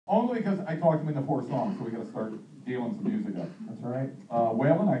Only because I talked him into 4 songs, so we got to start dealing some music up. That's right.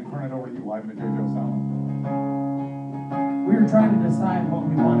 Wayland, I turn it over to you, live in the JoJo Sound. We were trying to decide what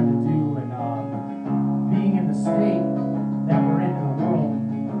we wanted to do, and being in the state that we're in the world,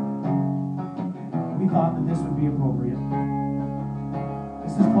 we thought that this would be appropriate.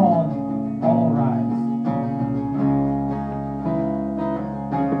 This is called All Rise.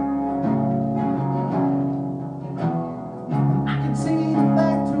 I can see the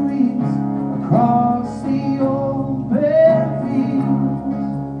factories across the open fields.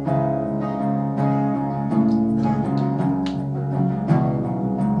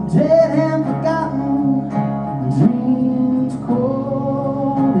 Dead and forgotten, dreams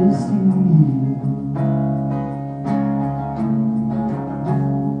cold as steel.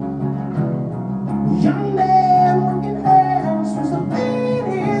 Young man working hands to sustain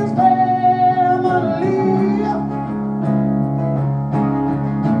his family.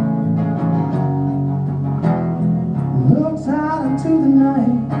 Looks out into the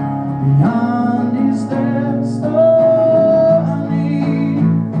night, beyond his destiny.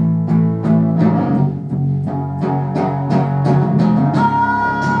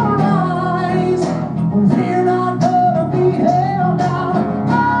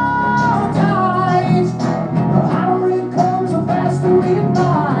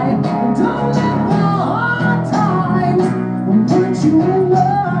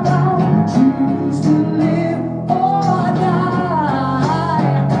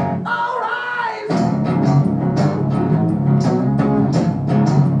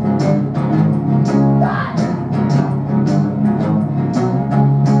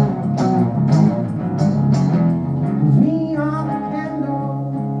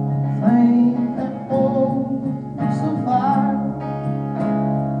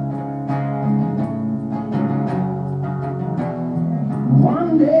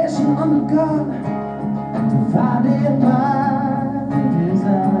 One nation under God, divided by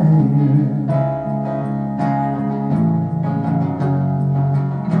desire.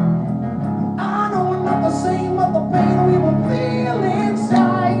 I know we're not the same, but the pain we will feel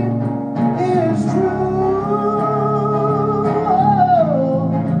inside is true.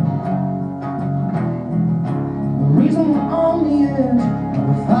 The reason we're on the edge,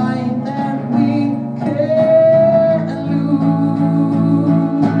 we find that we can't lose.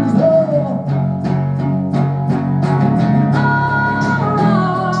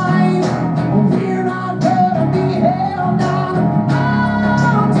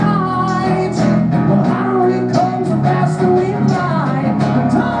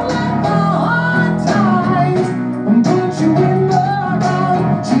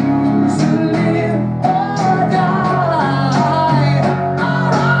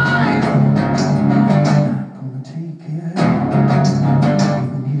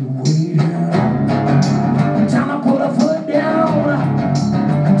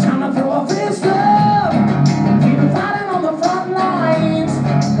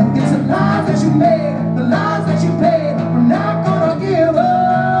 The lies that you paid, we're not gonna give up.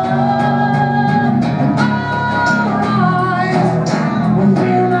 And all rise, when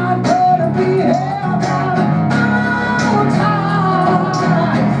we're not gonna be held down. All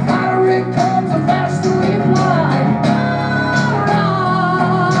time, higher it comes, the faster we fly. All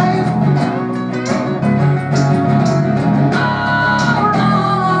rise,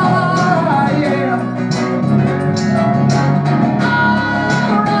 yeah.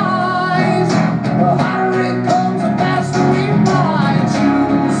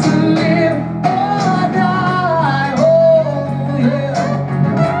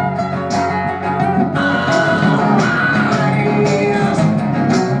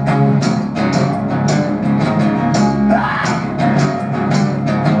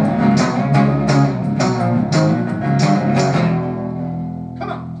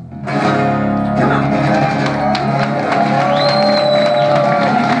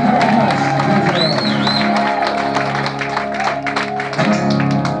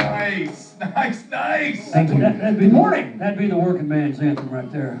 Nice. Thank you. That'd be, morning. That'd be the working man's anthem right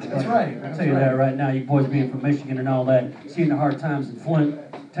there. That's right. I'll tell you that right now. You boys being from Michigan and all that, seeing the hard times in Flint,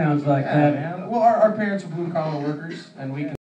 towns like that. Man. Well, our parents are blue-collar workers, and we can